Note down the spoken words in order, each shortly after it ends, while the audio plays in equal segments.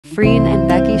Freen and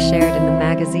Becky shared in the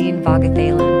magazine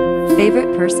VogueThailand.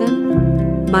 Favorite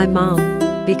person? My mom,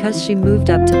 because she moved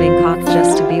up to Bangkok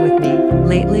just to be with me.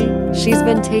 Lately, she's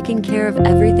been taking care of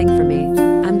everything for me.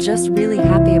 I'm just really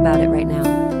happy about it right now.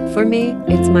 For me,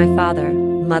 it's my father,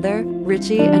 mother,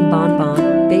 Richie, and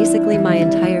Bonbon, basically my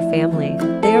entire family.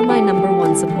 They are my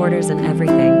 #1 supporters in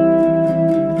everything.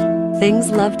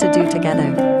 Things love to do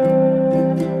together.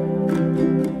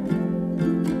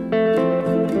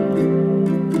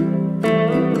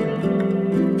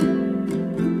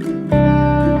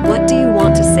 What do you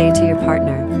want to say to your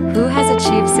partner, who has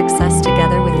achieved success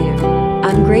together with you?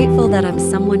 I'm grateful that I'm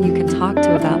someone you can talk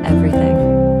to about everything.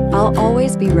 I'll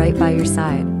always be right by your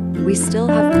side. We still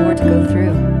have more to go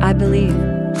through, I believe.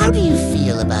 How do you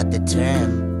feel about the term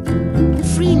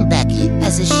Freen Becky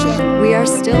as a ship? We are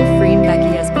still Freen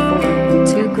Becky as before,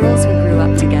 two girls who grew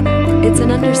up together. It's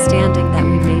an understanding that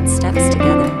we made steps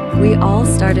together. We all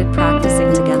started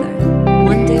practicing together.